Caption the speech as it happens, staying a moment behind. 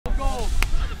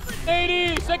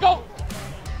80, set, go.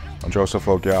 I'm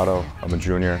LoChiatto. I'm a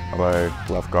junior. I play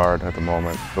left guard at the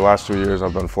moment. The last 2 years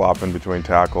I've been flopping between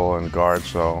tackle and guard,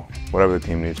 so whatever the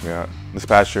team needs me at. This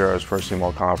past year I was first team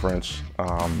all-conference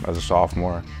as a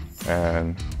sophomore,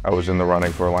 and I was in the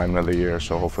running for lineman of the year,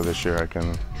 so hopefully this year I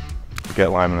can get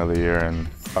lineman of the year and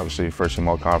obviously first team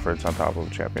all-conference on top of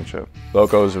a championship.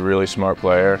 Loco is a really smart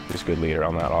player. He's a good leader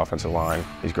on that offensive line.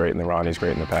 He's great in the run, he's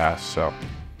great in the pass, so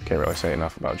can't really say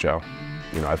enough about Joe.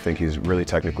 You know, I think he's really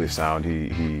technically sound.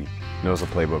 He knows the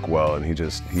playbook well, and he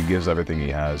gives everything he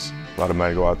has. A lot of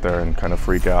men go out there and kind of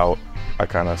freak out. I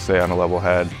kind of stay on a level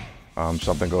head.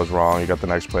 Something goes wrong, you got the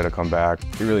next play to come back.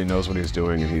 He really knows what he's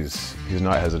doing, and he's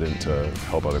not hesitant to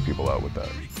help other people out with that.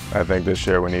 I think this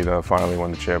year we need to finally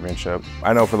win the championship.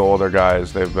 I know for the older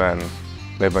guys, they've been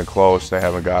close, they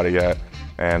haven't got it yet.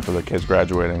 And for the kids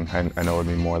graduating, I know it would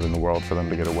mean more than the world for them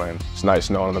to get a win. It's nice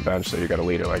knowing on the bench that you got a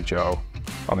leader like Joe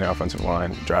on the offensive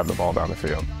line, drive the ball down the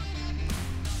field.